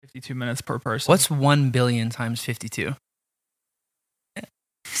52 minutes per person. What's 1 billion times 52?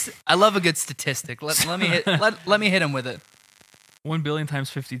 I love a good statistic. Let me hit him with it. 1 billion times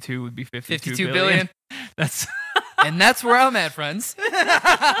 52 would be 52 billion. That's And that's where I'm at, friends.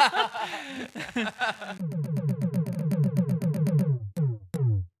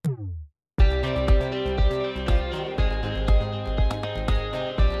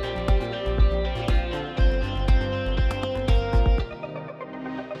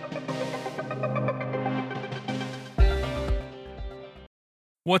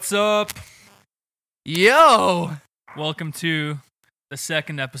 What's up? Yo! Welcome to the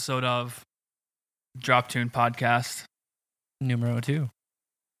second episode of Drop Tune Podcast. Numero 2.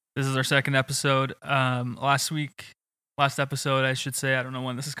 This is our second episode. Last episode, I should say, I don't know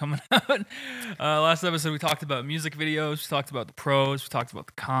when this is coming out. Last episode, we talked about music videos. We talked about the pros. We talked about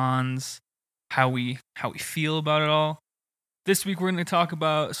the cons, how we feel about it all. This week, we're going to talk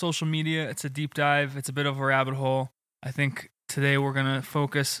about social media. It's a deep dive. It's a bit of a rabbit hole. I think today we're going to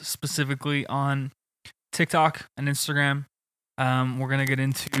focus specifically on TikTok and Instagram. We're going to get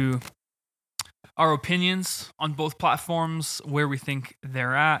into our opinions on both platforms, where we think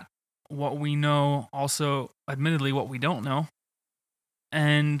they're at, what we know, also, admittedly, what we don't know.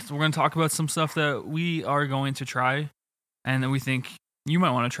 And we're going to talk about some stuff that we are going to try and that we think you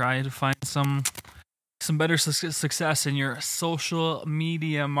might want to try to find some better success in your social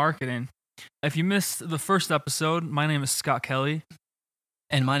media marketing. If you missed the first episode, my name is Scott Kelly.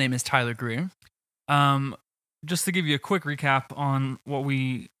 And my name is Tyler Greer. Just to give you a quick recap on what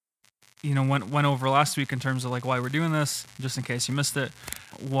we went over last week in terms of like why we're doing this, just in case you missed it,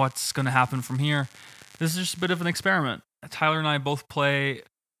 what's going to happen from here. This is just a bit of an experiment. Tyler and I both play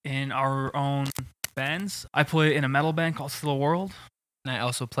in our own bands. I play in a metal band called Still a World. And I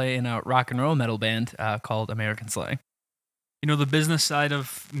also play in a rock and roll metal band called American Slang. You know, the business side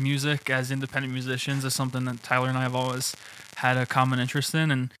of music as independent musicians is something that Tyler and I have always had a common interest in,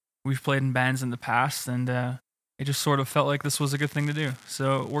 and we've played in bands in the past, and it just sort of felt like this was a good thing to do.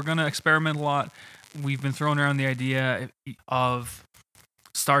 So we're going to experiment a lot. We've been throwing around the idea of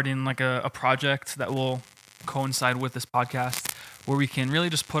starting like a project that will coincide with this podcast, where we can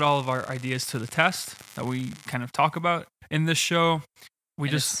really just put all of our ideas to the test that we kind of talk about in this show.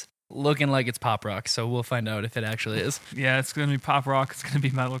 It's looking like it's pop rock, so we'll find out if it actually is. Yeah, it's going to be pop rock. It's going to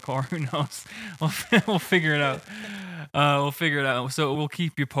be metalcore. Who knows? We'll figure it out. So we'll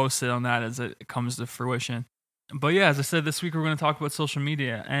keep you posted on that as it comes to fruition. But yeah, as I said, this week we're going to talk about social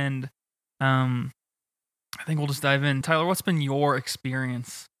media, and I think we'll just dive in. Tyler, what's been your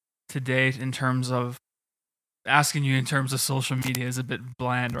experience to date in terms of asking you in terms of social media is a bit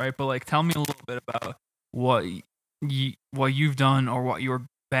bland, right? But like, tell me a little bit about what you've done or what your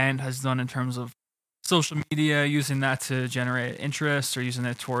band has done in terms of social media, using that to generate interest or using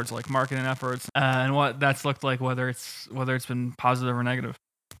it towards like marketing efforts, and what that's looked like, whether it's been positive or negative.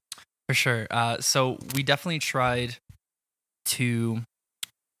 For sure. So we definitely tried to,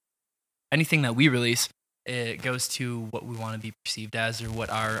 anything that we release, it goes to what we want to be perceived as or what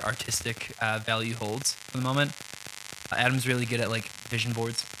our artistic value holds for the moment. Adam's really good at like vision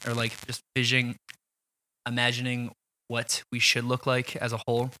boards, or like just imagining what we should look like as a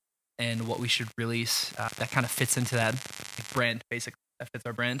whole and what we should release that kind of fits into that brand, basically, that fits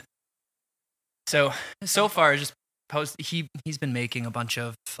our brand. So far, just he's been making a bunch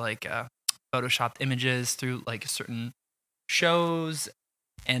of like photoshopped images through like certain shows,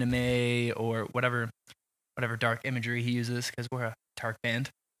 anime, or whatever dark imagery he uses, because we're a dark band,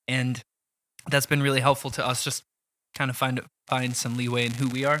 and that's been really helpful to us, just kind of find some leeway in who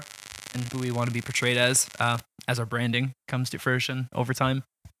we are and who we want to be portrayed as our branding comes to fruition over time.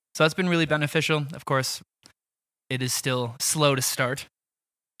 So that's been really beneficial. Of course, it is still slow to start,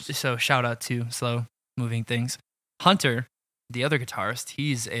 so shout out to slow moving things. Hunter, the other guitarist,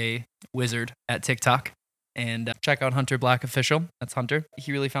 he's a wizard at TikTok, and check out Hunter Black Official. That's Hunter.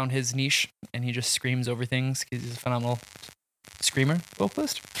 He really found his niche, and he just screams over things because he's a phenomenal screamer,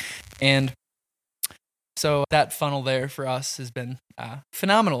 vocalist. And so that funnel there for us has been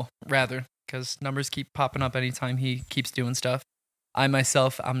phenomenal, rather, because numbers keep popping up anytime he keeps doing stuff. I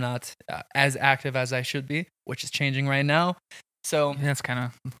myself, I'm not as active as I should be, which is changing right now. So yeah, that's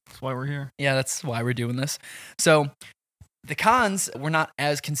why we're here. Yeah, that's why we're doing this. So the cons, we're not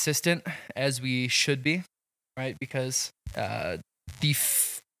as consistent as we should be, right? Because the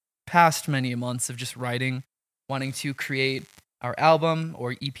past many months of just writing, wanting to create our album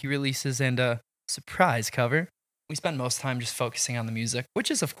or EP releases and a surprise cover, we spend most time just focusing on the music,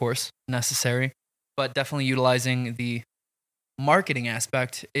 which is of course necessary, but definitely utilizing the marketing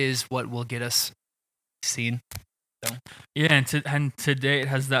aspect is what will get us seen. Yeah, and to date,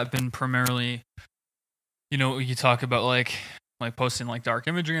 has that been primarily, you talk about like posting like dark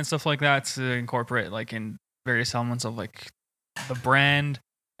imagery and stuff like that to incorporate like in various elements of like the brand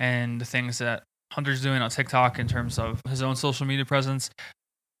and the things that Hunter's doing on TikTok in terms of his own social media presence.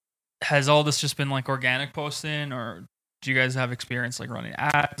 Has all this just been like organic posting, or do you guys have experience like running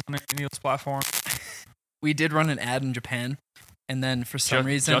ads on any of those platforms? We did run an ad in Japan, and then for some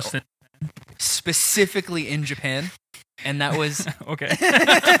reason, Justin. specifically in Japan, and that was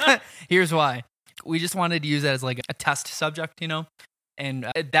Okay. Here's why. We just wanted to use that as like a test subject,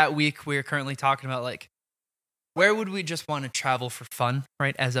 And that week we were currently talking about like where would we just want to travel for fun,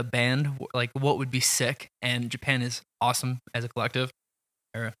 right? As a band, like what would be sick? And Japan is awesome as a collective.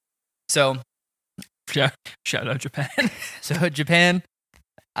 So, Shout out Japan. So Japan,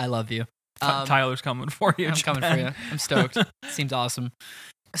 I love you. Tyler's coming for you. I'm coming for you. I'm stoked. Seems awesome.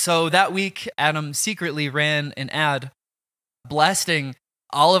 So that week, Adam secretly ran an ad blasting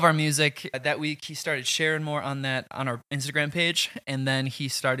all of our music. That week, he started sharing more on our Instagram page, and then he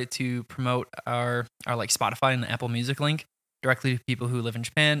started to promote our like Spotify and the Apple Music link directly to people who live in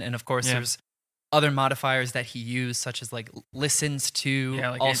Japan. And of course, there's other modifiers that he used, such as like listens to,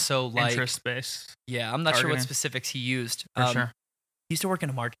 like also like interest based. Yeah, I'm not sure what specifics he used. For sure. He used to work in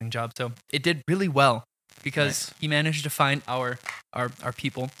a marketing job, so it did really well because he managed to find our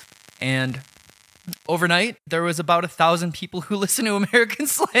people. And overnight, there was about 1,000 people who listen to American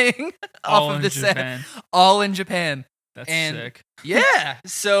slang off of this set. All in Japan. That's sick. Yeah.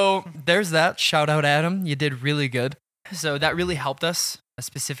 So there's that. Shout out, Adam. You did really good. So that really helped us,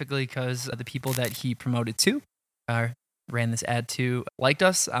 specifically because the people that he promoted to, ran this ad to, liked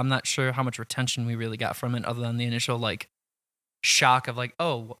us. I'm not sure how much retention we really got from it other than the initial like shock of like,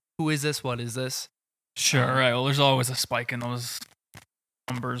 oh, who is this? What is this? Sure, right. Well, there's always a spike in those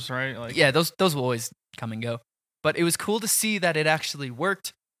numbers, right? Like, yeah, those will always come and go. But it was cool to see that it actually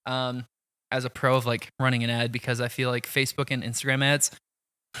worked as a pro of like running an ad, because I feel like Facebook and Instagram ads,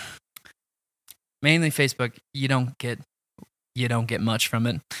 mainly Facebook, you don't get much from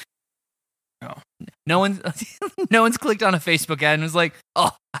it. No one's clicked on a Facebook ad and was like,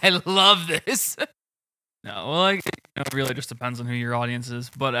 oh, I love this. No, well, like, it really just depends on who your audience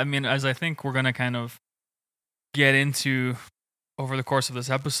is. But I mean, as I think we're gonna kind of get into over the course of this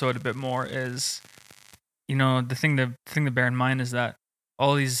episode a bit more, is the thing to bear in mind is that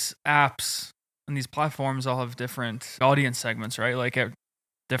all these apps and these platforms all have different audience segments, right? Like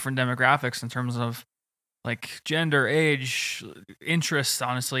different demographics in terms of like gender, age, interests.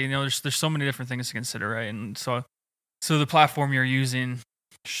 Honestly, there's so many different things to consider, right? And so the platform you're using,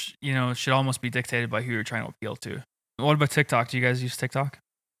 should almost be dictated by who you're trying to appeal to. What about TikTok? Do you guys use TikTok?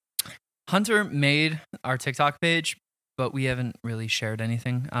 Hunter made our TikTok page, but we haven't really shared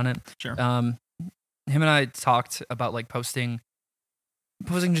anything on it. Sure. Him and I talked about like posting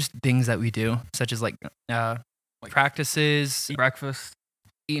just things that we do, such as like practices,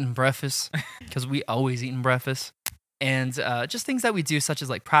 eating breakfast, because we always eating breakfast, and just things that we do, such as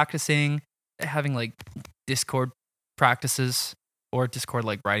like practicing, having like Discord practices or Discord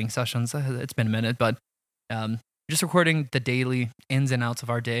like writing sessions. It's been a minute, but just recording the daily ins and outs of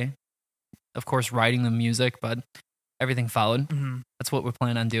our day. Of course, writing the music, but everything followed. Mm-hmm. That's what we're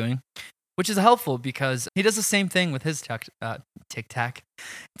planning on doing, which is helpful because he does the same thing with his TikTok.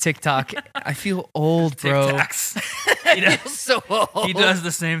 I feel old, bro. He does so old. He does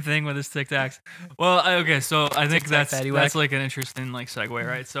the same thing with his TikToks. Well, okay, so I think that's whack. like an interesting like segue,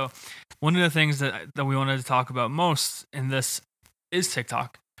 right? So one of the things that we wanted to talk about most in this is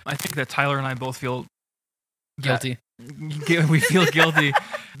TikTok. I think that Tyler and I both feel guilty. We feel guilty.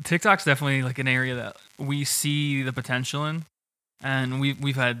 TikTok's definitely like an area that we see the potential in, and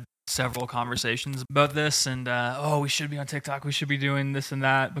we've had several conversations about this, and we should be on TikTok, we should be doing this and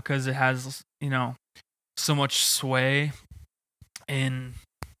that, because it has so much sway in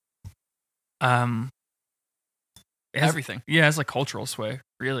everything. Yeah, it's like cultural sway,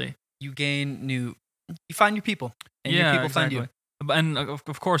 really. You find new people, and your people find you. And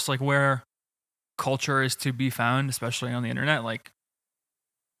of course, like where culture is to be found, especially on the internet, like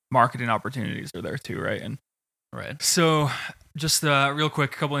marketing opportunities are there too, right? And right. So just real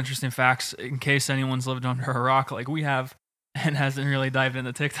quick, a couple interesting facts in case anyone's lived under a rock like we have and hasn't really dived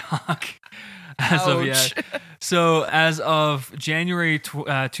into TikTok as of yet. So as of January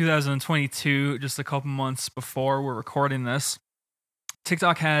 2022, just a couple months before we're recording this,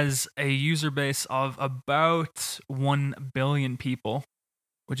 TikTok has a user base of about 1 billion people,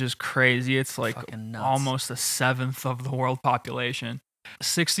 which is crazy. It's like almost a seventh of the world population.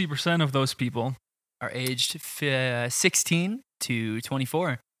 60% of those people are aged 16 to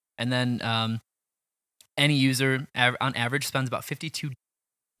 24. And then any user on average spends about 52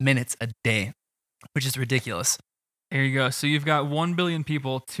 minutes a day, which is ridiculous. There you go. So you've got 1 billion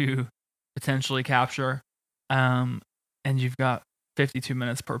people to potentially capture, and you've got 52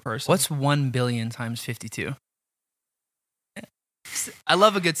 minutes per person. What's 1 billion times 52? I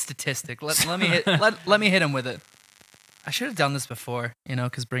love a good statistic. Let me hit him with it. I should have done this before,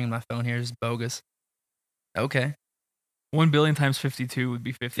 because bringing my phone here is bogus. Okay. 1 billion times 52 would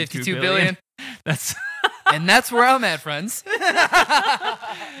be 52 billion. That's and that's where I'm at, friends.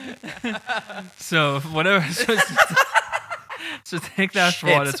 So whatever. So take that for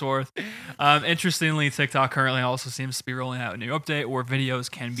what it's worth. Interestingly, TikTok currently also seems to be rolling out a new update where videos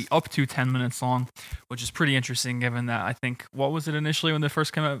can be up to 10 minutes long, which is pretty interesting given that I think, what was it initially when they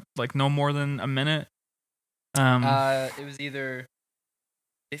first came out? Like no more than a minute? It was either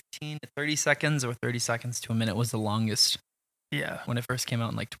 15 to 30 seconds or 30 seconds to a minute was the longest. Yeah. When it first came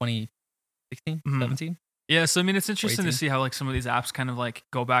out in like 2016, 17. Yeah, so I mean, it's interesting to 18. see how like some of these apps kind of like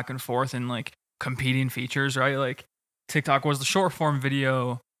go back and forth and like competing features, right? Like TikTok was the short form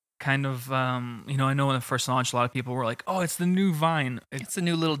video kind of, I know when it first launched, a lot of people were like, oh, it's the new Vine. It's a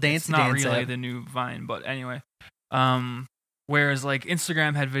new little dance. It's not dance really app. the new Vine, but anyway. Whereas like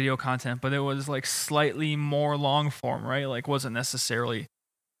Instagram had video content, but it was like slightly more long form, right? Like wasn't necessarily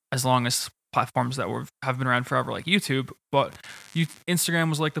as long as platforms that have been around forever, like YouTube. But Instagram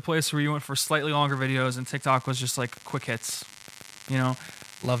was like the place where you went for slightly longer videos, and TikTok was just like quick hits,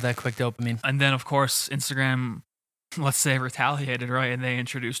 Love that quick dopamine. And then of course Instagram, let's say, retaliated, right? And they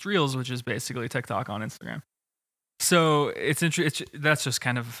introduced Reels, which is basically TikTok on Instagram. So that's just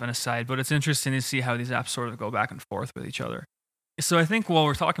kind of an aside, but it's interesting to see how these apps sort of go back and forth with each other. So I think while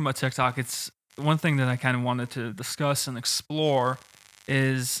we're talking about TikTok, it's one thing that I kind of wanted to discuss and explore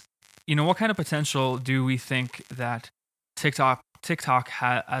is, what kind of potential do we think that TikTok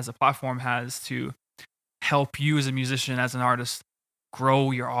as a platform has to help you as a musician, as an artist,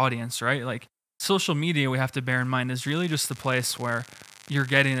 grow your audience, right? Like social media, we have to bear in mind, is really just the place where you're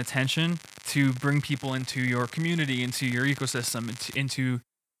getting attention to bring people into your community, into your ecosystem, into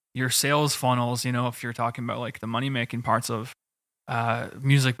your sales funnels, if you're talking about like the money-making parts of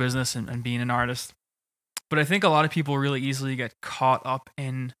music business and being an artist. But I think a lot of people really easily get caught up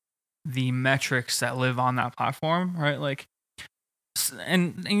in the metrics that live on that platform, right? Like,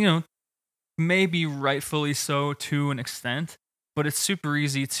 and maybe rightfully so to an extent, but it's super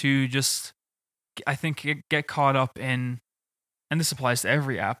easy to just, I think, get caught up in, and this applies to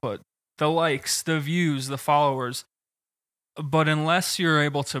every app, but the likes, the views, the followers. But unless you're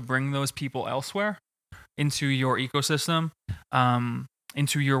able to bring those people elsewhere into your ecosystem,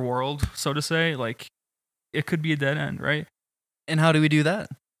 into your world, so to say, like, it could be a dead end, right? And how do we do that?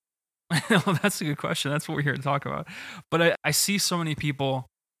 Well, that's a good question. That's what we're here to talk about. But I see so many people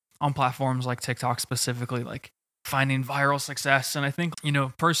on platforms like TikTok specifically, like finding viral success. And I think,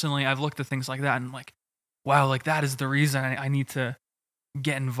 personally, I've looked at things like that and I'm like, wow, like that is the reason I need to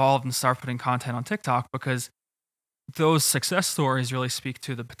get involved and start putting content on TikTok, because those success stories really speak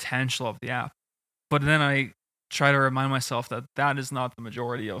to the potential of the app. But then I try to remind myself that that is not the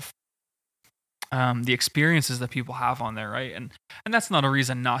majority of the experiences that people have on there, right? And that's not a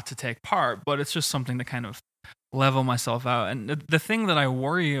reason not to take part, but it's just something to kind of level myself out. And the thing that I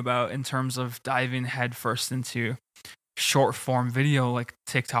worry about in terms of diving headfirst into short form video like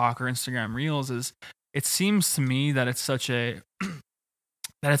TikTok or Instagram Reels is, it seems to me that it's such a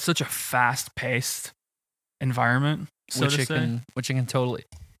fast paced environment, which it can totally,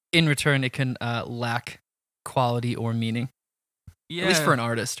 in return, it can lack quality or meaning. Yeah. At least for an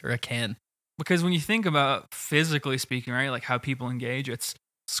artist, or it can. Because when you think about, physically speaking, right, like how people engage, it's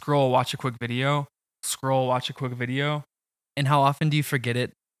scroll, watch a quick video, scroll, watch a quick video. And how often do you forget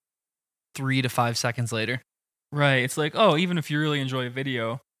it 3 to 5 seconds later? Right. It's like, oh, even if you really enjoy a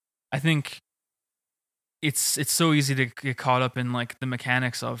video, I think it's so easy to get caught up in like the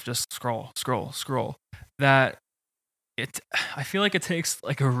mechanics of just scroll that I feel like it takes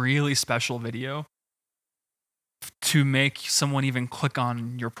like a really special video to make someone even click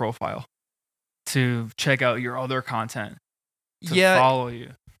on your profile, to check out your other content, to follow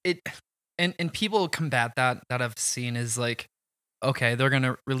you. And people combat that I've seen is like, okay, they're going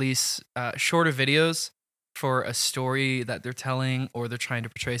to release shorter videos for a story that they're telling, or they're trying to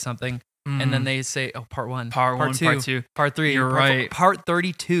portray something. And then they say, oh, part 1, part 2, part 3, you're right, part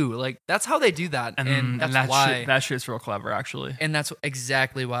 32. Like, that's how they do that. And that's why. That shit's real clever, actually. And that's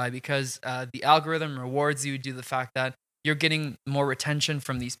exactly why, because the algorithm rewards you due to the fact that you're getting more retention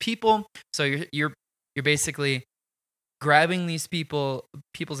from these people. So you're basically grabbing these people's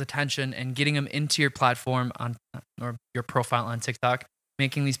attention and getting them into your platform or your profile on TikTok,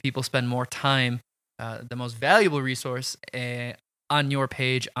 making these people spend more time the most valuable resource on your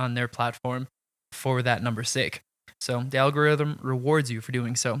page, on their platform, for that number's sake. So the algorithm rewards you for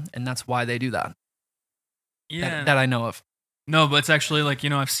doing so, and that's why they do that. Yeah. That I know of. No, but it's actually like,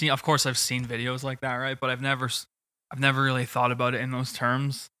 I've seen videos like that, right? But I've never really thought about it in those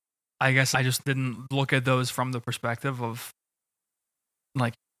terms. I guess I just didn't look at those from the perspective of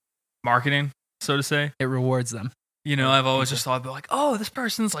like marketing, so to say. It rewards them. I've always just thought about like, oh, this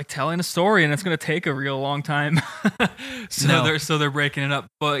person's like telling a story and it's going to take a real long time. They're breaking it up.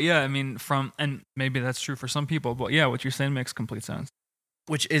 But yeah, I mean, and maybe that's true for some people, but yeah, what you're saying makes complete sense.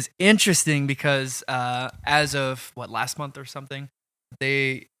 Which is interesting because as of last month or something,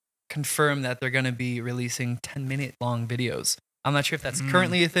 they confirmed that they're going to be releasing 10-minute long videos. I'm not sure if that's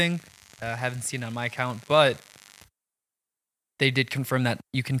currently a thing. I haven't seen it on my account, but they did confirm that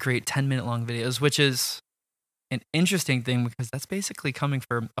you can create 10-minute long videos, which is an interesting thing because that's basically coming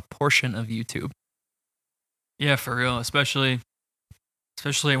from a portion of YouTube. Yeah, for real, especially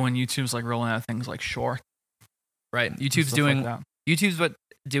when YouTube's like rolling out things like short. Right. YouTube's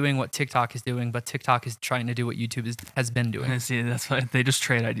doing what TikTok is doing, but TikTok is trying to do what YouTube has been doing. See, that's why they just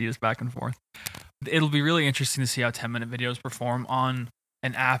trade ideas back and forth. It'll be really interesting to see how 10-minute videos perform on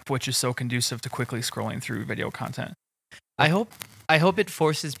an app which is so conducive to quickly scrolling through video content. I hope it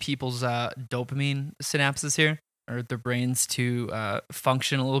forces people's dopamine synapses here, or their brains to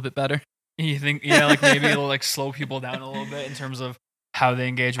function a little bit better. You think, yeah, like maybe it'll like slow people down a little bit in terms of how they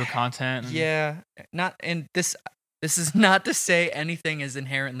engage with content. Yeah, this is not to say anything is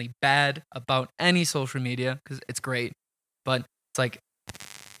inherently bad about any social media, because it's great, but it's like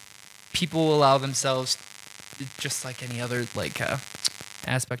people allow themselves, just like any other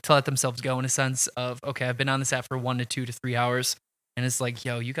aspect, to let themselves go in a sense of, okay, I've been on this app for 1 to 2 to 3 hours, and it's like,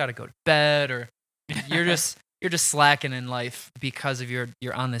 yo, you got to go to bed, or you're just slacking in life because of you're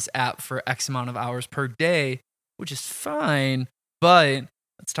on this app for X amount of hours per day, which is fine, but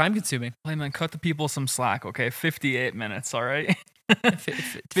it's time consuming. Hey man, cut the people some slack, okay? 58 minutes, all right?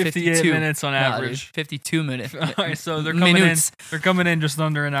 58 minutes on average. 52 minutes. All right, so they're coming in. They're coming in just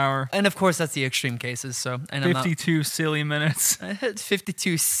under an hour. And of course, that's the extreme cases. So, and 52 silly minutes.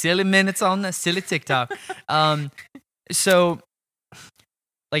 52 silly minutes on that silly TikTok. So,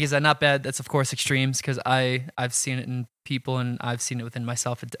 like I said, not bad. That's of course extremes, because I've seen it in people, and I've seen it within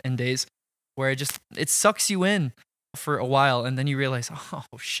myself in days where it sucks you in for a while, and then you realize, oh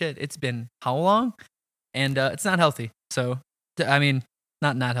shit, it's been how long? And it's not healthy. So, I mean,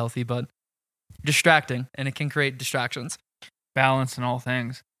 not healthy, but distracting, and it can create distractions. Balance in all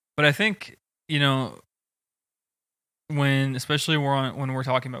things. But I think, especially when we're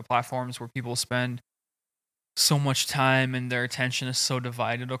talking about platforms where people spend so much time and their attention is so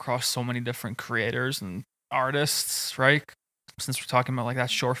divided across so many different creators and artists, right? Since we're talking about like that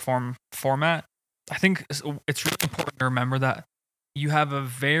short form format, I think it's really important to remember that you have a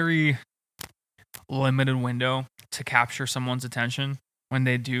very limited window to capture someone's attention when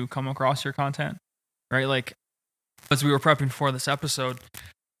they do come across your content, right? Like, as we were prepping for this episode,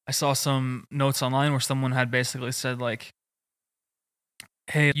 I saw some notes online where someone had basically said like,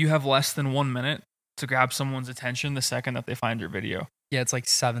 hey, you have less than 1 minute to grab someone's attention the second that they find your video. Yeah, it's like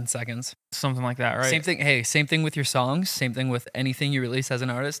 7 seconds. Something like that, right? Same thing with your songs, same thing with anything you release as an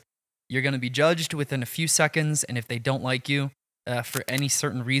artist. You're going to be judged within a few seconds, and if they don't like you for any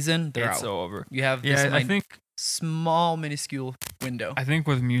certain reason, they're out. It's over. You have this small, minuscule window. I think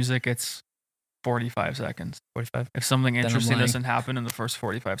with music, it's 45 seconds. 45. If something interesting doesn't happen in the first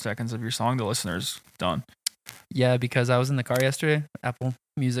 45 seconds of your song, the listener's done. Yeah, because I was in the car yesterday. Apple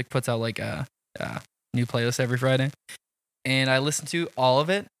Music puts out like a new playlist every Friday, and I listened to all of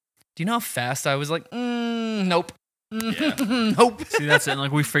it. Do you know how fast I was like, nope. Yeah. Nope. See, that's it.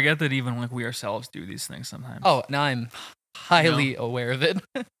 Like, we forget that even like we ourselves do these things sometimes. Oh, now I'm highly aware of it.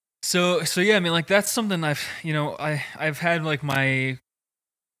 So yeah, I mean, like, that's something I've had like my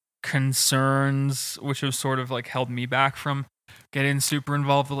concerns, which have sort of like held me back from getting super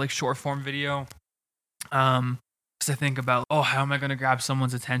involved with like short form video. Because I think about, how am I going to grab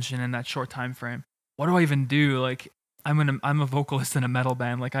someone's attention in that short time frame? What do I even do? Like, I'm a vocalist in a metal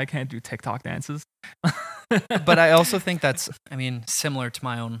band. Like, I can't do TikTok dances. But I also think that's, similar to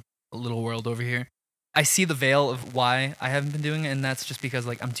my own little world over here. I see the veil of why I haven't been doing it, and that's just because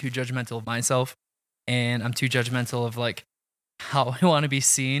like I'm too judgmental of myself, and I'm too judgmental of like how I want to be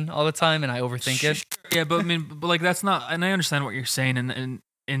seen all the time, and I overthink it. Yeah, but like that's not, and I understand what you're saying, and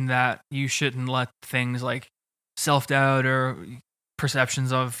in that you shouldn't let things like self-doubt or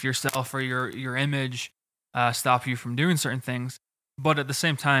perceptions of yourself or your image stop you from doing certain things. But at the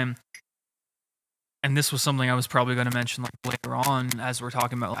same time, and this was something I was probably going to mention like later on as we're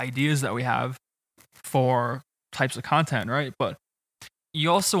talking about ideas that we have, for types of content, right? But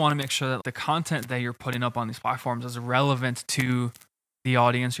you also want to make sure that the content that you're putting up on these platforms is relevant to the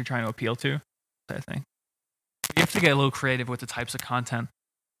audience you're trying to appeal to. I think you have to get a little creative with the types of content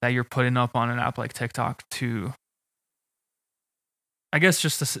that you're putting up on an app like TikTok to, I guess,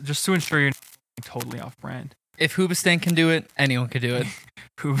 just to ensure you're not totally off brand. If Hoobastank can do it, anyone can do it.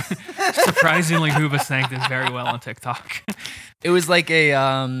 Surprisingly, Hoobastank did very well on TikTok. It was like a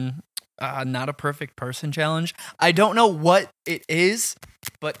not a perfect person challenge. I don't know what it is,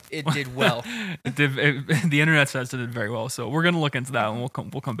 but it did well. The internet says it did very well, so we're gonna look into that and we'll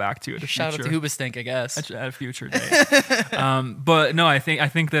come back to it. Shout out to Hoobastank, I guess, at a future date. But no, I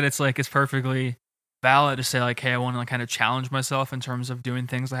think that it's perfectly valid to say like, hey, I want to like kind of challenge myself in terms of doing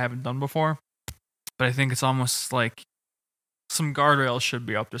things I haven't done before. But I think it's almost like some guardrails should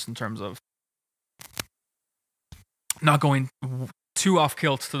be up just in terms of not going too off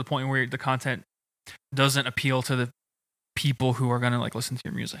kilt to the point where the content doesn't appeal to the people who are going to like listen to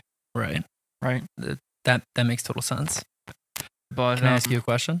your music. Right. That makes total sense. But can I ask you a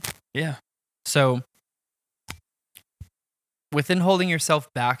question? Yeah. So within holding yourself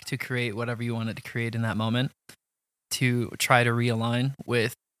back to create whatever you wanted to create in that moment, to try to realign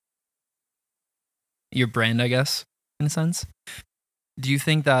with your brand, I guess, in a sense, do you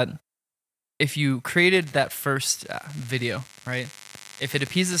think that if you created that first video, right, if it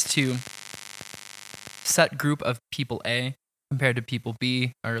appeases to set group of people A compared to people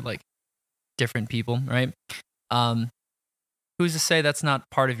B, or like different people, right, who's to say that's not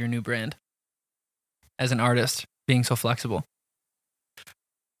part of your new brand as an artist, being so flexible?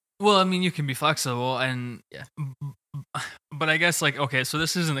 Well, I mean, you can be flexible, and yeah, but I guess like, okay, so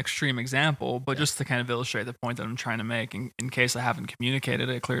this is an extreme example, but just to kind of illustrate the point that I'm trying to make in case I haven't communicated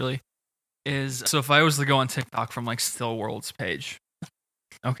it clearly, is so if I was to go on TikTok from like Still World's page,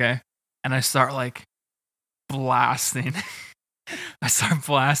 okay, and I start like blasting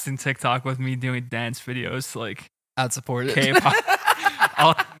TikTok with me doing dance videos to like I'd support it. K-pop.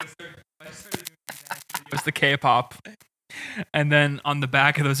 I started doing dance videos to K-pop. And then on the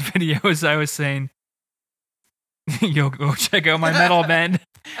back of those videos, I was saying, yo, go check out my metal band.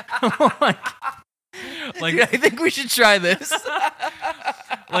 like, Dude, I think we should try this.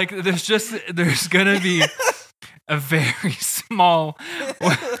 Like, there's gonna be a very small,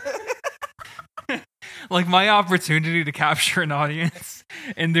 like, my opportunity to capture an audience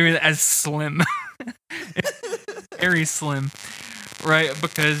and do it as slim. It's very slim, right?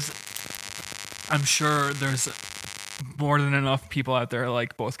 Because I'm sure there's more than enough people out there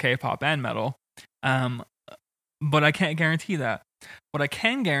like both K-pop and metal. But I can't guarantee that. What I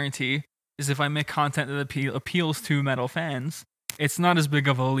can guarantee is if I make content that appeals to metal fans, it's not as big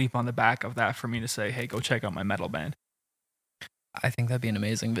of a leap on the back of that for me to say, hey, go check out my metal band. I think that'd be an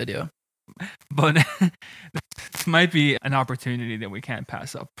amazing video. But this might be an opportunity that we can't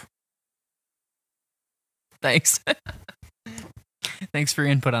pass up. Thanks. Thanks for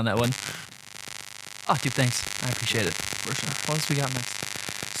your input on that one. Oh, dude, thanks. I appreciate it. For sure. What else we got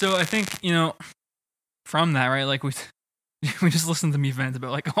next? So I think, from that, right, like we just listened to me vent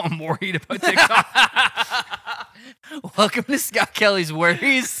about like, oh, I'm worried about TikTok. Welcome to Scott Kelly's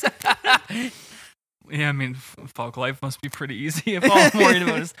Worries. Yeah, I mean, fuck, life must be pretty easy if all I'm worried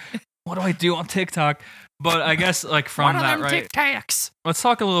about is what do I do on TikTok? But I guess like from that, right? TikToks? Let's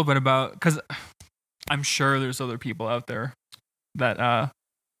talk a little bit about, because I'm sure there's other people out there that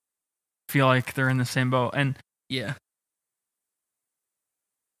feel like they're in the same boat, and yeah.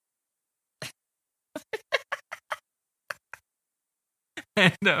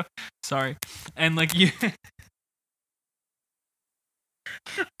 And sorry, and like you.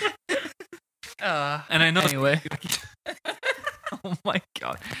 And I know. Anyway. Oh my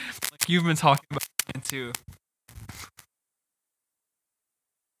god! Like you've been talking about it too.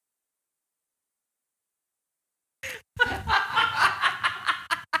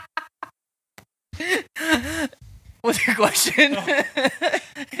 What's your question?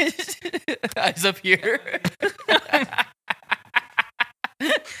 Eyes up here. Is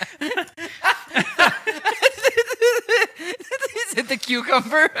it the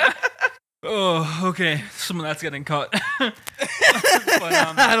cucumber? Oh, okay. Some of that's getting cut. But,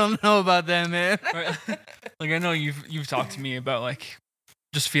 I don't know about that, man. Right, like I know you've talked to me about like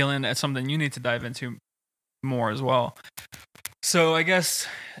just feeling it's something you need to dive into more as well. So I guess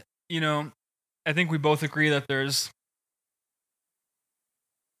I think we both agree that there's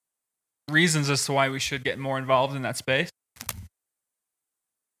reasons as to why we should get more involved in that space.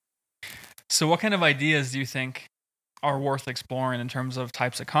 So what kind of ideas do you think are worth exploring in terms of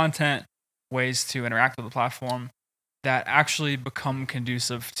types of content, ways to interact with the platform that actually become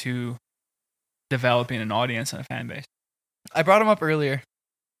conducive to developing an audience and a fan base. I brought them up earlier,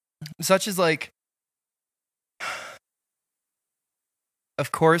 such as like,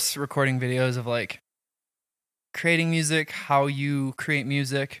 of course, recording videos of like creating music, how you create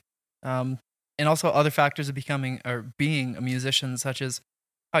music, and also other factors of becoming or being a musician, such as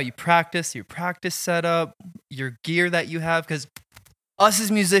how you practice, your practice setup, your gear that you have. Because us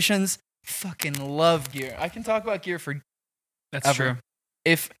as musicians fucking love gear. I can talk about gear for That's ever.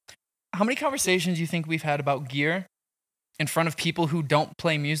 true. How many conversations do you think we've had about gear in front of people who don't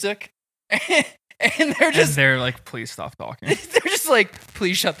play music? And They're like, please stop talking. they're just like,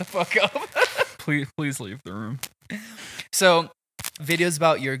 please shut the fuck up. please leave the room. So, videos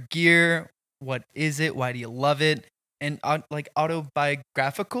about your gear, what is it, why do you love it, and like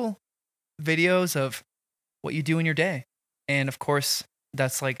autobiographical videos of what you do in your day. And of course,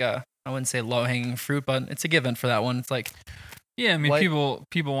 that's like I wouldn't say low hanging fruit, but it's a given for that one. It's like, Yeah, I mean, what-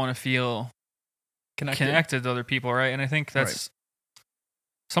 people want to feel connected to other people, right? And I think that's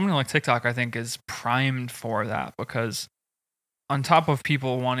something like TikTok, I think, is primed for that, because on top of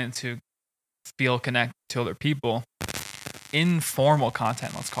people wanting to feel connected to other people, informal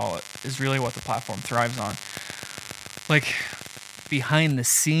content, let's call it, is really what the platform thrives on. Like, behind the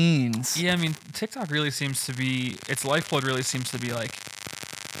scenes. yeah, I mean, TikTok really seems to be, its lifeblood really seems to be like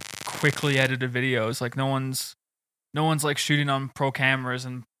quickly edited videos. Like no one's like shooting on pro cameras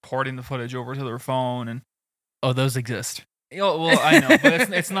and porting the footage over to their phone. And Oh, those exist. well, I know,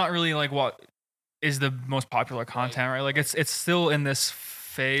 but it's not really like what is the most popular content, right? Like it's still in this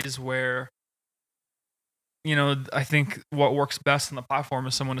phase where, you know, I think what works best on the platform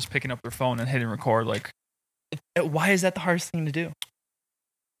is someone is picking up their phone and hitting record. Like, Why is that the hardest thing to do?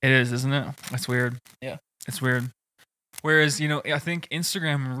 it is, isn't it? That's weird. Yeah. It's weird. Whereas, you know, I think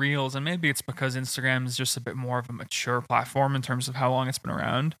Instagram Reels, and maybe it's because Instagram is just a bit more of a mature platform in terms of how long it's been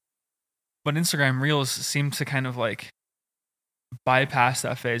around, but Instagram Reels seem to kind of like bypass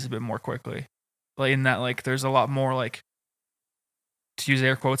that phase a bit more quickly. Like in that, like, there's a lot more, like, to use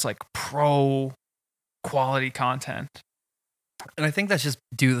air quotes, like pro quality content. And I think that's just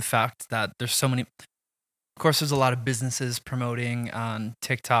due to the fact that there's so many. Of course, there's a lot of businesses promoting on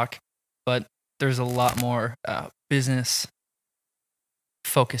TikTok, but there's a lot more business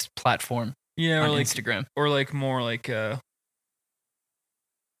focused platform Yeah, or on like Instagram. or like more like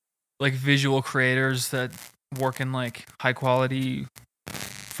visual creators that work in like high quality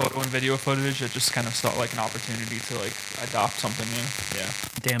photo and video footage that just kind of saw like an opportunity to like adopt something new.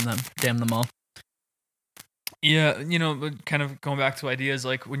 Yeah. Damn them all. Yeah, you know, but kind of going back to ideas,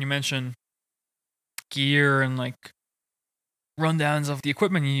 like when you mention gear and like rundowns of the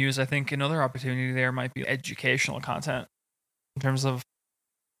equipment you use, I think another opportunity there might be educational content in terms of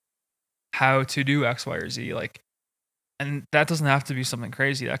how to do X, Y, or Z. Like, and that doesn't have to be something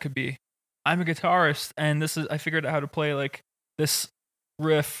crazy. That could be, I'm a guitarist and I figured out how to play like this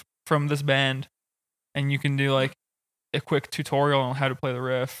riff from this band, and you can do like a quick tutorial on how to play the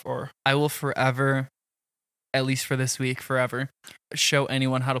riff. Or I will forever, at least for this week, forever show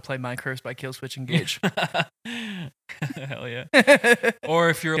anyone how to play My Curse by Killswitch Engage. hell yeah. Or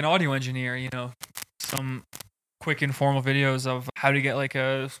if you're an audio engineer, you know, some quick informal videos of how to get like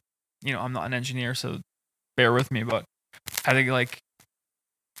a, you know, I'm not an engineer, so bear with me, but how to like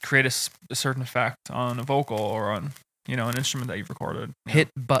create a certain effect on a vocal or on, you know, an instrument that you've recorded. Hit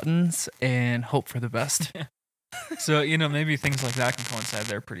buttons and hope for the best. So, you know, maybe things like that can coincide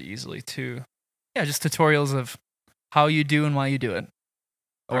there pretty easily too. Yeah, just tutorials of how you do and why you do it.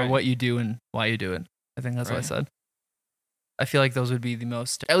 Or Right. what you do and why you do it. I think that's what I Right. said. I feel like those would be the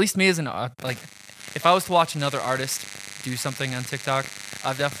most, at least me as an, like, if I was to watch another artist do something on TikTok,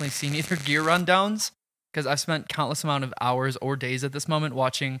 I've definitely seen either gear rundowns, because I've spent countless amount of hours or days at this moment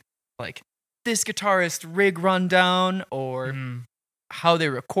watching, like, this guitarist rig rundown, or Mm. how they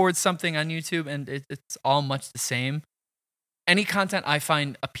record something on YouTube, and it's all much the same. Any content I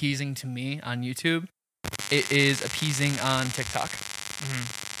find appeasing to me on YouTube, it is appeasing on TikTok.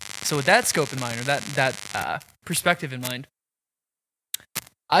 Mhm. So with that scope in mind, or that perspective in mind,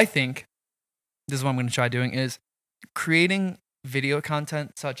 I think this is what I'm going to try doing, is creating video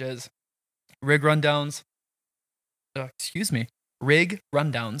content such as rig rundowns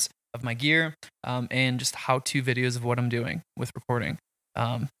of my gear, and just how-to videos of what I'm doing with recording.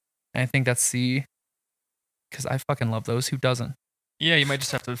 And I think that's because I fucking love those. Who doesn't? Yeah, you might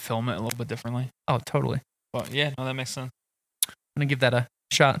just have to film it a little bit differently. Oh, totally. But yeah, no, that makes sense. I'm going to give that a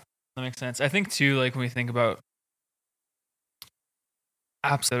shot. That makes sense. I think too, like when we think about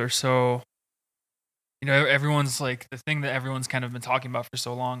apps that are so, you know, everyone's like, the thing that everyone's kind of been talking about for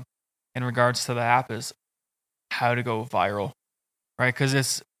so long in regards to the app is how to go viral, right?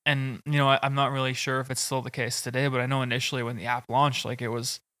 Because And I'm not really sure if it's still the case today, but I know initially when the app launched, like it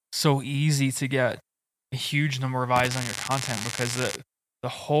was so easy to get a huge number of eyes on your content because the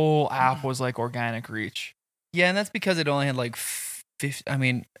whole app was like organic reach. Yeah, and that's because it only had like 50, I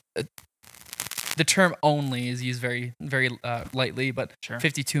mean, the term only is used very, very lightly, but Sure.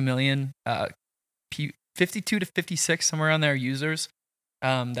 52 million, 52 to 56, somewhere around there, users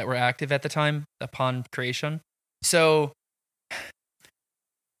that were active at the time upon creation. So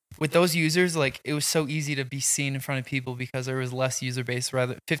with those users, like it was so easy to be seen in front of people because there was less user base.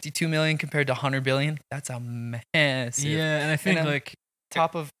 Rather, 52 million compared to 100 billion, that's a massive. Yeah, and I think like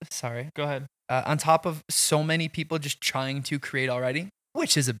top of sorry, go ahead. on top of so many people just trying to create already,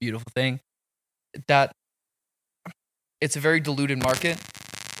 which is a beautiful thing, that it's a very diluted market,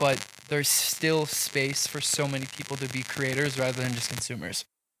 but there's still space for so many people to be creators rather than just consumers.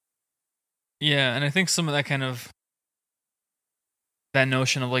 Yeah, and I think some of that kind of that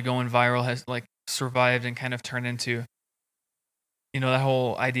notion of like going viral has like survived and kind of turned into that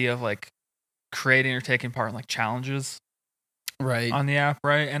whole idea of like creating or taking part in like challenges Right. on the app,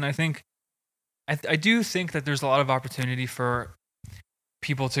 right? And I think I do think that there's a lot of opportunity for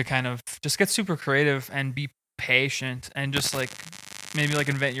people to kind of just get super creative and be patient and just like maybe like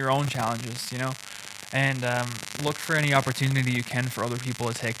invent your own challenges, and look for any opportunity you can for other people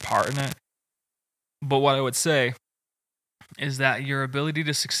to take part in it. But what I would say is that your ability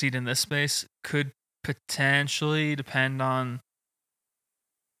to succeed in this space could potentially depend on,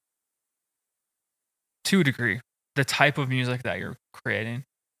 to a degree, the type of music that you're creating,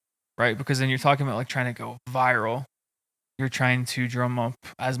 right? Because then you're talking about like trying to go viral. You're trying to drum up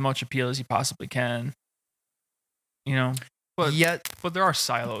as much appeal as you possibly can, But but there are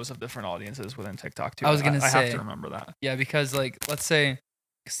silos of different audiences within TikTok too. I was gonna I have say, to remember that. yeah, because like let's say,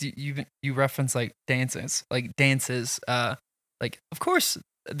 because you reference like dances, like of course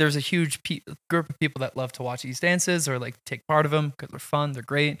there's a huge group of people that love to watch these dances or like take part of them because they're fun, they're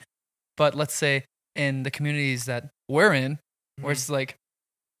great. But let's say in the communities that we're in, where it's like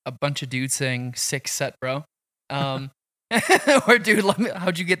a bunch of dudes saying "sick set, bro," or dude,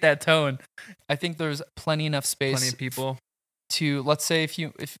 how'd you get that tone? I think there's plenty enough space, Plenty of people. to, let's say,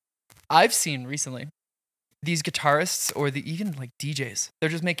 if I've seen recently these guitarists or even like DJs, they're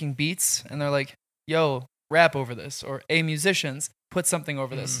just making beats and they're like, yo, rap over this, or hey, musicians, put something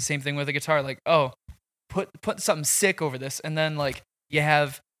over this. Same thing with a guitar, like, oh, put something sick over this, and then like you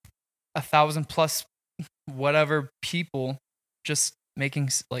have 1,000 plus whatever people just making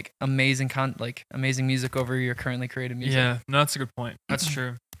like amazing amazing music over your currently created music. Yeah, no, that's a good point. That's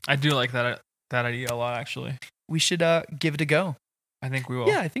true. I do like that idea a lot, actually. We should give it a go. I think we will.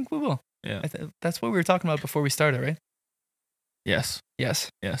 Yeah, I think we will. Yeah. That's what we were talking about before we started, right? Yes. Yes.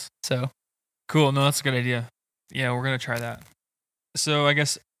 So cool. No, that's a good idea. Yeah, we're gonna try that. So I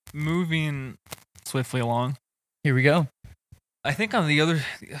guess moving swiftly along. Here we go. I think on the other,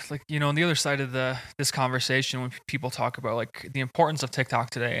 on the other side of this conversation, when people talk about like the importance of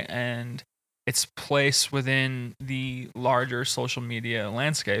TikTok today and its place within the larger social media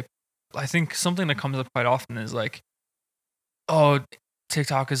landscape, I think something that comes up quite often is like, oh,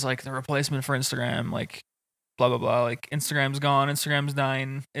 TikTok is like the replacement for Instagram, like blah blah blah, like Instagram's gone, Instagram's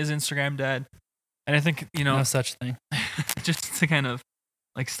dying, is Instagram dead? And I think no such thing. Just to kind of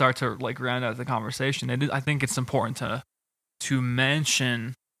like start to like round out the conversation, I think it's important to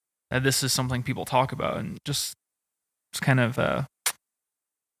mention that this is something people talk about and just kind of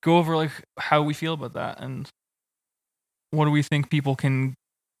go over like how we feel about that and what do we think people can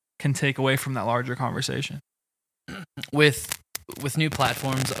take away from that larger conversation. With new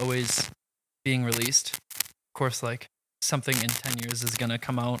platforms always being released, of course, like something in 10 years is going to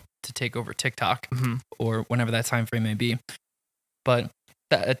come out to take over TikTok or whenever that time frame may be. But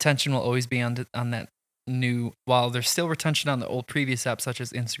that attention will always be on that new, while there's still retention on the old previous apps such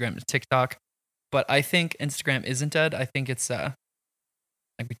as Instagram and TikTok. But I think Instagram isn't dead. I think it's like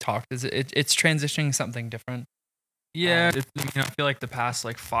we talked, it's transitioning something different. Yeah, I feel like the past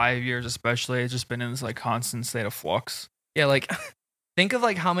like 5 years especially, it's just been in this like constant state of flux. Yeah, like think of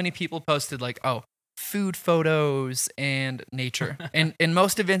like how many people posted like, oh, food photos and nature. and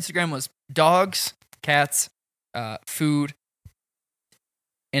most of Instagram was dogs, cats, food,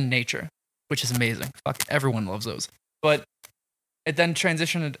 and nature, which is amazing. Fuck, everyone loves those. But it then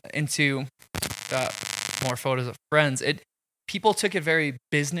transitioned into more photos of friends. People took it very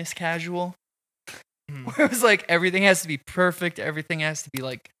business casual. Where it was like everything has to be perfect, everything has to be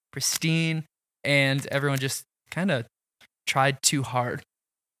like pristine, and everyone just kind of tried too hard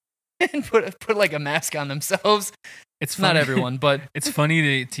and put like a mask on themselves. It's not everyone, but it's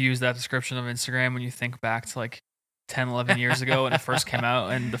funny to use that description of Instagram when you think back to like 10, 11 years ago when it first came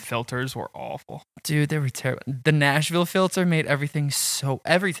out, and the filters were awful. Dude, they were terrible. The Nashville filter made everything,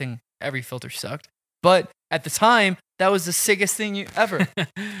 every filter sucked. But at the time, that was the sickest thing you ever.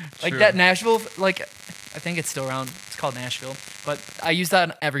 Like True. that Nashville, like I think it's still around. It's called Nashville. But I use that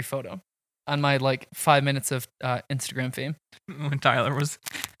on every photo on my like 5 minutes of Instagram fame. When Tyler was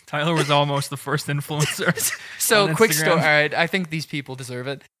almost the first influencer. So on quick Instagram. story. All right, I think these people deserve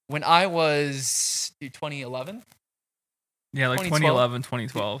it. When I was 2011. Yeah, like 2012.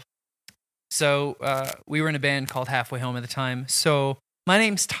 2012. So we were in a band called Halfway Home at the time. So my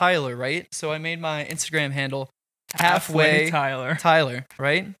name's Tyler, right? So I made my Instagram handle Halfway Tyler.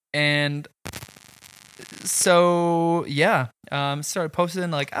 right? And so yeah, started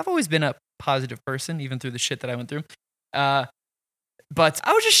posting. Like I've always been a positive person, even through the shit that I went through. But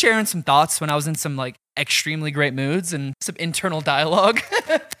I was just sharing some thoughts when I was in some like extremely great moods and some internal dialogue.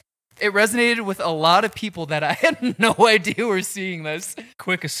 It resonated with a lot of people that I had no idea were seeing this.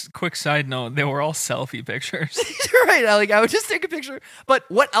 Quick side note, they were all selfie pictures. Right. I would just take a picture. But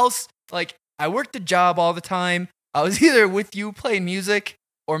what else? Like, I worked a job all the time. I was either with you playing music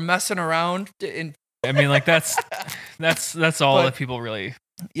or messing around. And I mean, like that's all But- that people really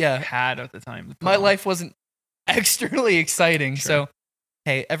yeah, had at the time. my life wasn't externally exciting. Sure. So,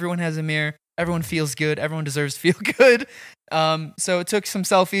 hey, everyone has a mirror. Everyone feels good. Everyone deserves to feel good. So it took some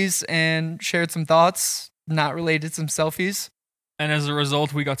selfies and shared some thoughts, not related to some selfies. And as a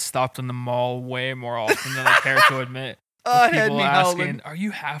result, we got stopped in the mall way more often than I care to admit. Oh, With it had people me asking, howling. "Are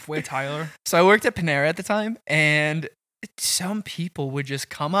you halfway, Tyler?" So I worked at Panera at the time, and some people would just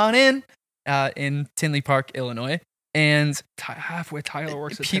come on in Tinley Park, Illinois, and Halfway, Tyler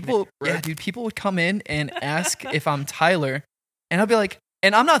works at people, Picnic. yeah, dude, people would come in and ask if I'm Tyler, and I'll be like,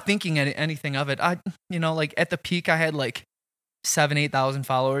 and I'm not thinking anything of it. Like at the peak, I had like 8,000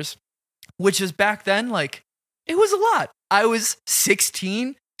 followers, which is back then, like, it was a lot. I was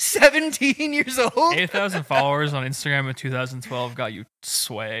 16, 17 years old. 8,000 followers on Instagram in 2012 got you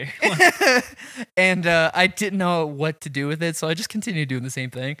sway. And I didn't know what to do with it, so I just continued doing the same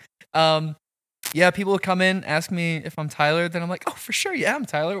thing. Yeah, people would come in, ask me if I'm Tyler, then I'm like, oh, for sure, yeah, I'm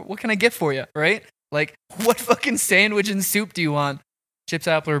Tyler. What can I get for you, right? Like, what fucking sandwich and soup do you want? Chips,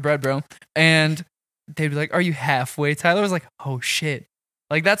 apple, or bread, bro? And they'd be like, are you halfway, Tyler? I was like, oh, shit.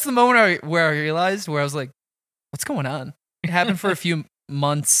 Like, that's the moment where I realized, where I was like, what's going on? It happened for a few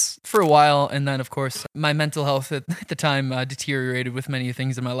months, for a while, and then, of course, my mental health at the time deteriorated with many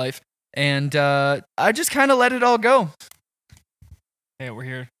things in my life. And I just kind of let it all go. Hey, we're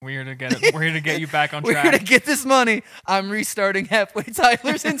here to get it. We're here to get you back on We're track. here to get this money. I'm restarting Halfway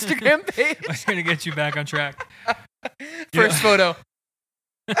Tyler's Instagram page. We're here to get you back on track. First photo.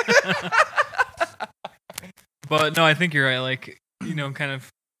 But no, I think you're right. Like, kind of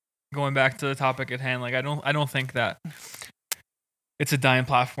going back to the topic at hand. Like, I don't think that it's a dying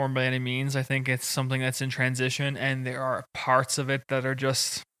platform by any means. I think it's something that's in transition, and there are parts of it that are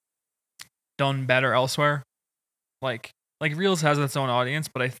just done better elsewhere. Like Reels has its own audience,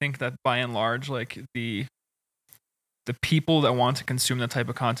 but I think that by and large, like the people that want to consume that type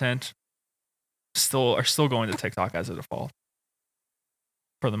of content are still going to TikTok as a default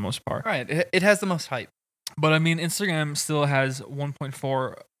for the most part. Right. It has the most hype. But I mean, Instagram still has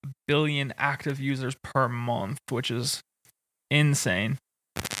 1.4 billion active users per month, which is insane.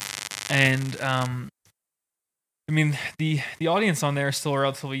 And I mean, the audience on there is still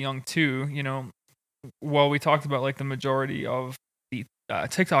relatively young too. While we talked about like the majority of the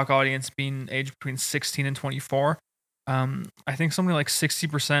TikTok audience being aged between 16 and 24, I think something like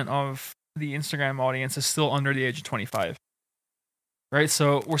 60% of the Instagram audience is still under the age of 25. Right?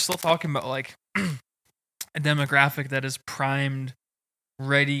 So we're still talking about like a demographic that is primed,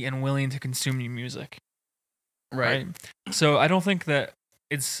 ready, and willing to consume new music. Right? So I don't think that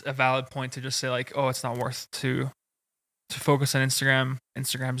it's a valid point to just say like, oh, it's not worth to focus on Instagram.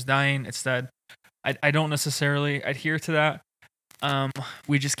 Instagram's dying. It's dead. I don't necessarily adhere to that.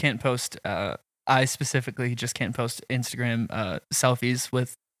 We just can't post. I specifically just can't post Instagram selfies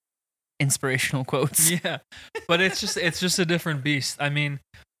with inspirational quotes. Yeah, but it's just a different beast. I mean,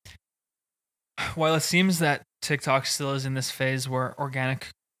 while it seems that TikTok still is in this phase where organic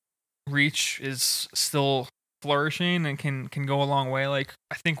reach is still flourishing and can go a long way, like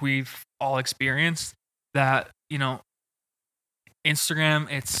I think we've all experienced that, Instagram,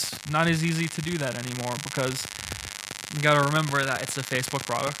 it's not as easy to do that anymore because you got to remember that it's a Facebook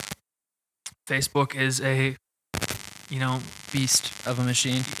product. Facebook is a, Beast of a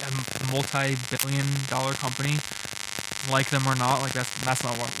machine. a multi-billion-dollar company. Like them or not, like that's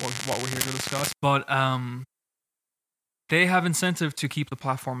not what we're here to discuss. But they have incentive to keep the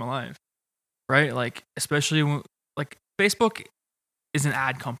platform alive, right? Like especially like Facebook is an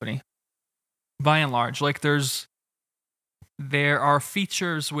ad company by and large. Like there are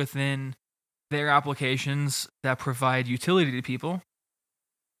features within their applications that provide utility to people,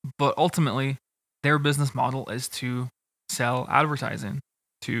 but ultimately their business model is to sell advertising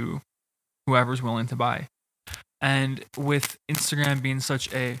to whoever's willing to buy. And with Instagram being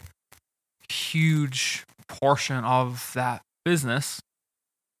such a huge portion of that business,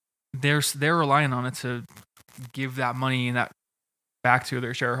 they're relying on it to give that money and that back to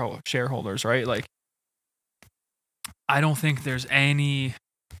their shareholders, right? Like, I don't think there's any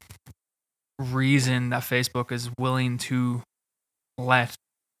reason that Facebook is willing to let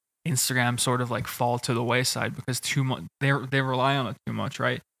Instagram sort of like fall to the wayside, because too much they rely on it too much,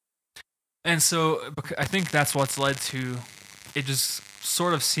 right? And so I think that's what's led to it just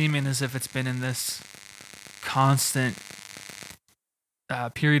sort of seeming as if it's been in this constant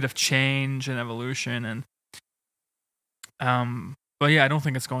period of change and evolution. And but yeah, I don't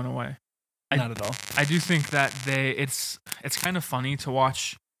think it's going away. Not at all. I do think that it's kind of funny to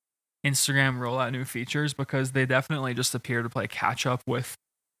watch Instagram roll out new features, because they definitely just appear to play catch up with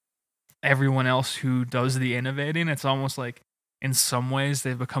everyone else who does the innovating. It's almost like in some ways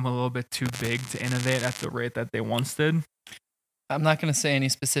they've become a little bit too big to innovate at the rate that they once did. I'm not going to say any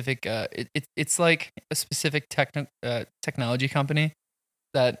specific. It's like a specific technology company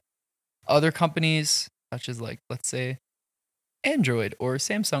that other companies, such as like, let's say, Android or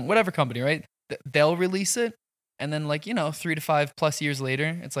Samsung, whatever company, right? They'll release it, and then 3 to 5 plus years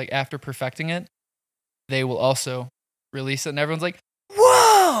later, it's like after perfecting it, they will also release it, and everyone's like,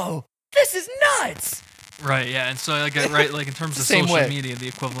 "Whoa, this is nuts!" Right? Yeah. And so like in terms of social media, the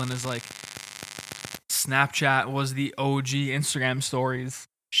equivalent is like Snapchat was the OG Instagram stories.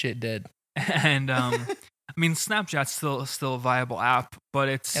 Shit dead. And I mean, Snapchat's still a viable app,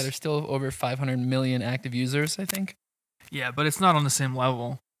 but there's still over 500 million active users, I think. Yeah, but it's not on the same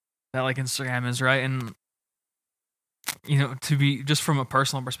level that like Instagram is, right? And to be just from a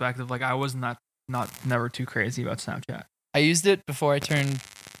personal perspective, like I was never too crazy about Snapchat. I used it before I turned,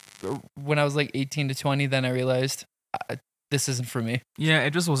 when I was like 18 to 20. Then I realized this isn't for me. Yeah,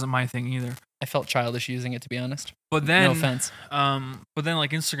 it just wasn't my thing either. I felt childish using it, to be honest. But then, no offense. But then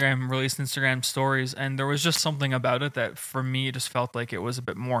like Instagram released Instagram stories, and there was just something about it that for me just felt like it was a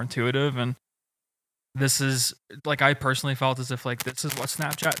bit more intuitive. And this is like, I personally felt as if like this is what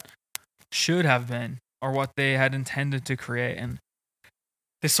Snapchat should have been, or what they had intended to create. And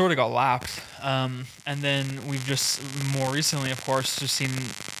they sort of got lapped. And then we've just more recently, of course, just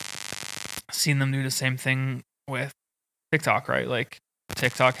seen them do the same thing with TikTok, right? Like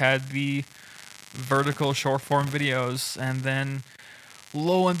TikTok had the vertical short form videos, and then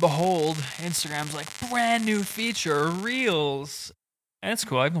lo and behold, Instagram's like brand new feature, Reels. And it's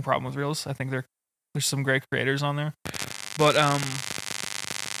cool. I have no problem with Reels. I think there's some great creators on there. But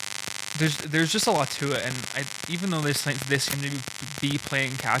there's just a lot to it, and even though they seem to be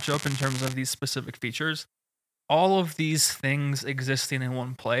playing catch up in terms of these specific features, all of these things existing in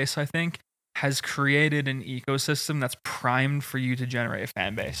one place, I think, has created an ecosystem that's primed for you to generate a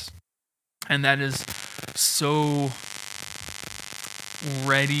fan base. And that is so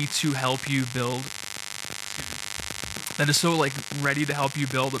ready to help you build. That is so like ready to help you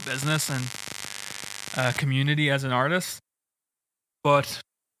build a business and a community as an artist. But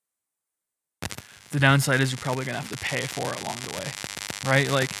the downside is you're probably going to have to pay for it along the way, right?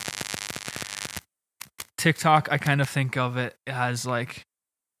 Like TikTok, I kind of think of it as like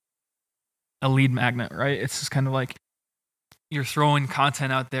a lead magnet, right? It's just kind of like you're throwing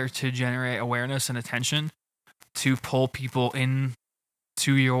content out there to generate awareness and attention, to pull people into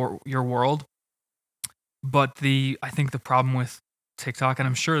your world. But I think the problem with TikTok, and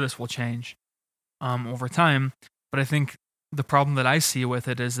I'm sure this will change over time, but I think the problem that I see with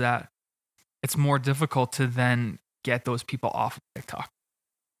it is that it's more difficult to then get those people off of TikTok,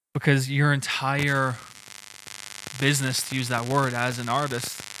 because your entire business, to use that word, as an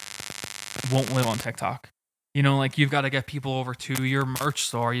artist won't live on TikTok. Like you've got to get people over to your merch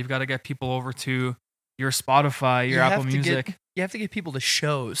store. You've got to get people over to your Spotify, your Apple Music. You have to get people to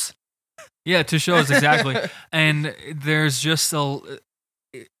shows. Yeah, to shows, exactly. And there's just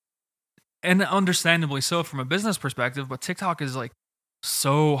and understandably so from a business perspective, but TikTok is like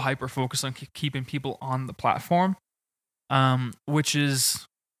so hyper focused on keeping people on the platform, which is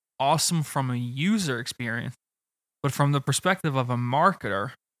awesome from a user experience. But from the perspective of a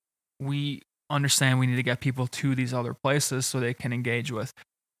marketer, we understand we need to get people to these other places so they can engage with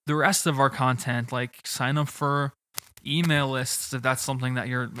the rest of our content, like sign up for email lists if that's something that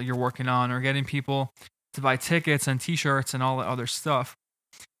you're working on, or getting people to buy tickets and t-shirts and all that other stuff.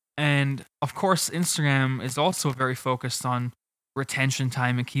 And of course, Instagram is also very focused on retention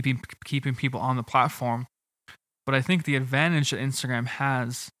time and keeping people on the platform. But I think the advantage that Instagram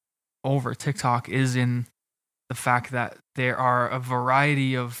has over TikTok is in the fact that there are a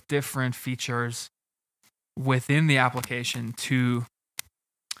variety of different features within the application to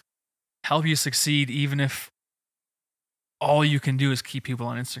help you succeed, even if all you can do is keep people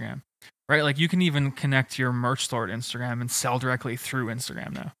on Instagram, right? Like you can even connect your merch store to Instagram and sell directly through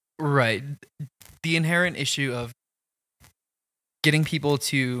Instagram now. Right. The inherent issue of getting people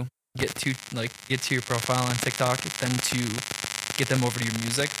to get to your profile on TikTok, then to get them over to your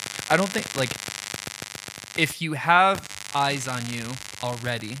music. I don't think, like, if you have eyes on you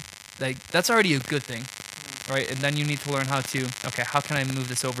already, like that's already a good thing, right? And then you need to learn how can I move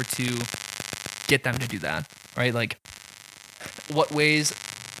this over to get them to do that, right? Like, in what ways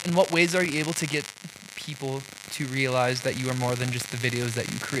are you able to get people to realize that you are more than just the videos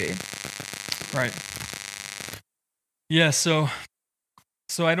that you create? Right. Yeah, so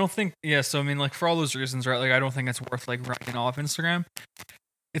I don't think, so I mean, like, for all those reasons, right, like I don't think it's worth like writing off Instagram.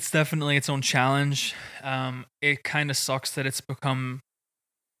 It's definitely its own challenge. It kind of sucks that it's become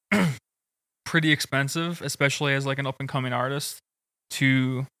pretty expensive, especially as like an up and coming artist,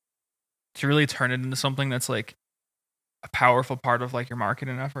 to really turn it into something that's like a powerful part of like your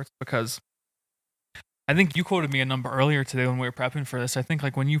marketing efforts. Because I think you quoted me a number earlier today when we were prepping for this. I think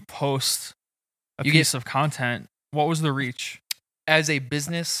like when you post a piece of content, what was the reach? As a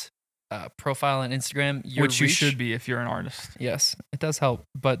business profile on Instagram, which you should be if you're an artist. Yes, it does help,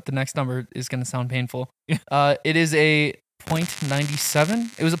 but the next number is going to sound painful. It is a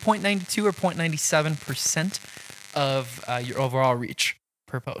 0.97. It was a 0.92 or 0.97% of your overall reach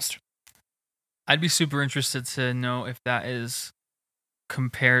per post. I'd be super interested to know if that is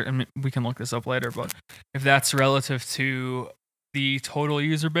compared. I mean, we can look this up later, but if that's relative to the total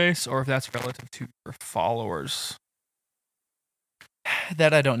user base or if that's relative to your followers.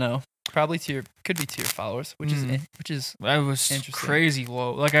 That I don't know. Probably could be to your followers, which is that was crazy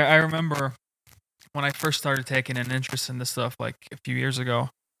low. Like I remember when I first started taking an interest in this stuff, like a few years ago.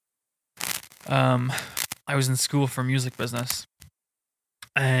 I was in school for music business,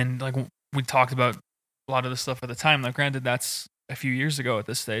 and like we talked about a lot of this stuff at the time. Like, granted, that's a few years ago at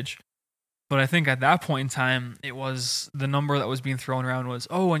this stage, but I think at that point in time, it was the number that was being thrown around was,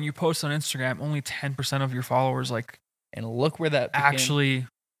 oh, when you post on Instagram, only 10% of your followers like. And look where that actually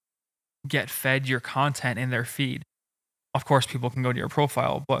get fed your content in their feed. Of course, people can go to your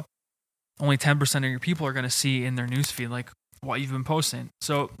profile, but only 10% of your people are going to see in their newsfeed like what you've been posting.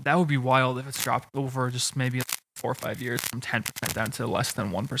 So that would be wild if it's dropped over just maybe 4 or 5 years from 10% down to less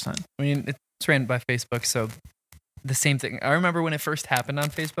than 1%. I mean, it's ran by Facebook, so the same thing. I remember when it first happened on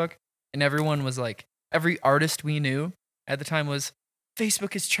Facebook, and everyone was like, every artist we knew at the time was,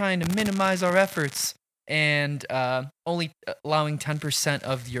 Facebook is trying to minimize our efforts. And only allowing 10%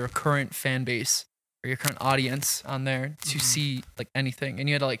 of your current fan base or your current audience on there to see like anything, and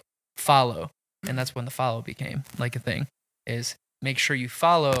you had to like follow, and that's when the follow became like a thing. Is make sure you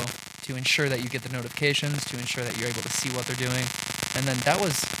follow to ensure that you get the notifications, to ensure that you're able to see what they're doing, and then that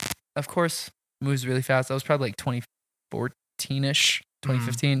was, of course, moves really fast. That was probably like 2014ish,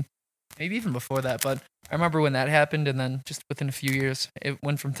 2015, maybe even before that. But I remember when that happened, and then just within a few years, it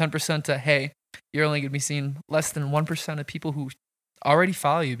went from 10% to hey. You're only going to be seeing less than 1% of people who already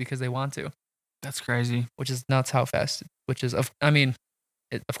follow you because they want to. That's crazy. Which is nuts how fast, I mean,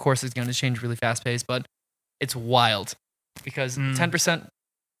 of course it's going to change really fast paced, but it's wild because 10%,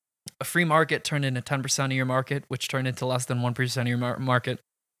 a free market turned into 10% of your market, which turned into less than 1% of your market.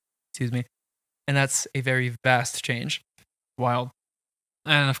 Excuse me. And that's a very vast change. Wild.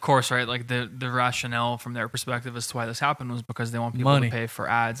 And of course, right, like the rationale from their perspective as to why this happened was because they want people to pay for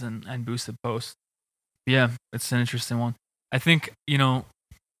ads and boosted posts. Yeah, it's an interesting one. I think,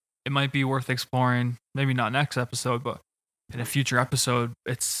 it might be worth exploring, maybe not next episode, but in a future episode,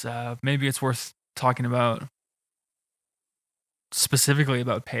 it's maybe it's worth talking about specifically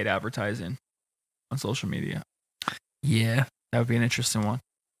about paid advertising on social media. Yeah, that would be an interesting one.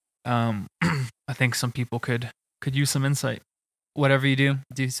 I think some people could use some insight. Whatever you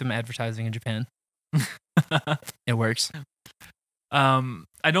do some advertising in Japan. It works. I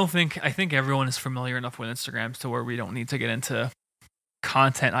think everyone is familiar enough with Instagrams to where we don't need to get into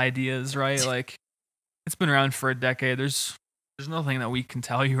content ideas, right? Like, it's been around for a decade. There's nothing that we can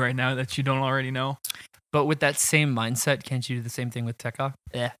tell you right now that you don't already know. But with that same mindset, can't you do the same thing with TikTok?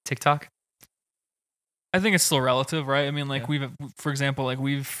 Yeah, TikTok. I think it's still relative, right? I mean, like for example, like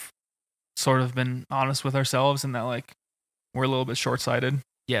we've sort of been honest with ourselves in that like we're a little bit short-sighted.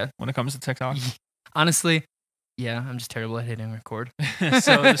 Yeah, when it comes to TikTok. Honestly, Yeah, I'm just terrible at hitting record.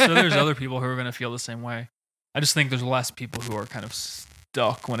 so there's other people who are going to feel the same way. I just think there's less people who are kind of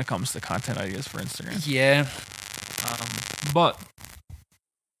stuck when it comes to content ideas for Instagram. Yeah. But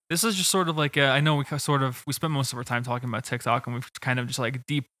this is just sort of like I know we spent most of our time talking about TikTok, and we've kind of just like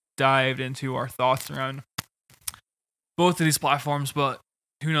deep dived into our thoughts around both of these platforms. But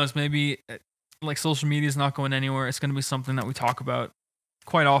who knows? Maybe like social media is not going anywhere. It's going to be something that we talk about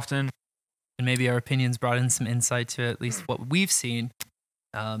quite often, and maybe our opinions brought in some insight to at least what we've seen.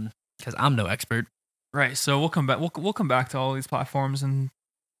 Because I'm no expert. Right. So we'll come back. We'll come back to all these platforms and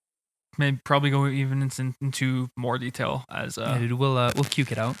maybe probably go even into more detail as yeah, dude, we'll cuke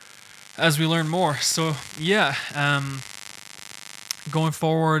it out as we learn more. So yeah, going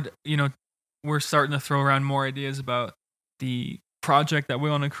forward, we're starting to throw around more ideas about the project that we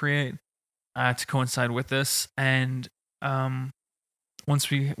want to create to coincide with this. And once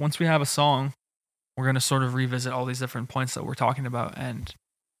we have a song, we're gonna sort of revisit all these different points that we're talking about and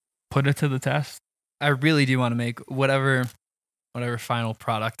put it to the test. I really do want to make whatever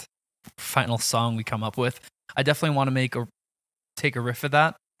final song we come up with. I definitely want to take a riff of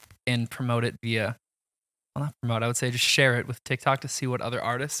that and promote it via, well, not promote, I would say just share it with TikTok to see what other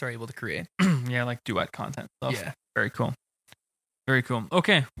artists are able to create. Yeah, like duet content stuff. Yeah. Very cool. Very cool.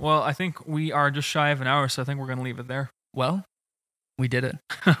 Okay, well, I think we are just shy of an hour, so I think we're going to leave it there. Well, we did it.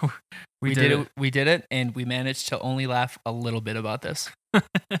 We did it, and we managed to only laugh a little bit about this.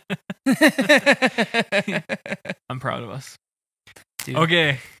 I'm proud of us. Dude.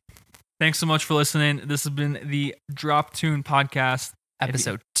 Okay. Thanks so much for listening. This has been the Drop Tune Podcast.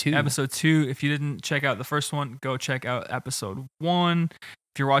 Episode 2. Episode 2. If you didn't check out the first one, go check out episode 1.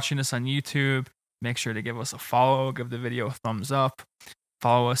 If you're watching this on YouTube, make sure to give us a follow, give the video a thumbs up.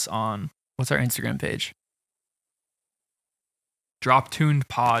 Follow us on... What's our Instagram page? Drop Tuned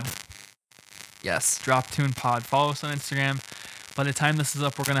Pod. Yes. Drop Tune Pod. Follow us on Instagram. By the time this is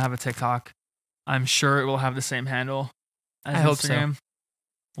up, we're going to have a TikTok. I'm sure it will have the same handle as I hope so.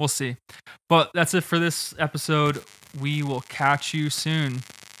 We'll see. But that's it for this episode. We will catch you soon.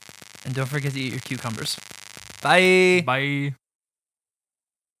 And don't forget to eat your cucumbers. Bye. Bye.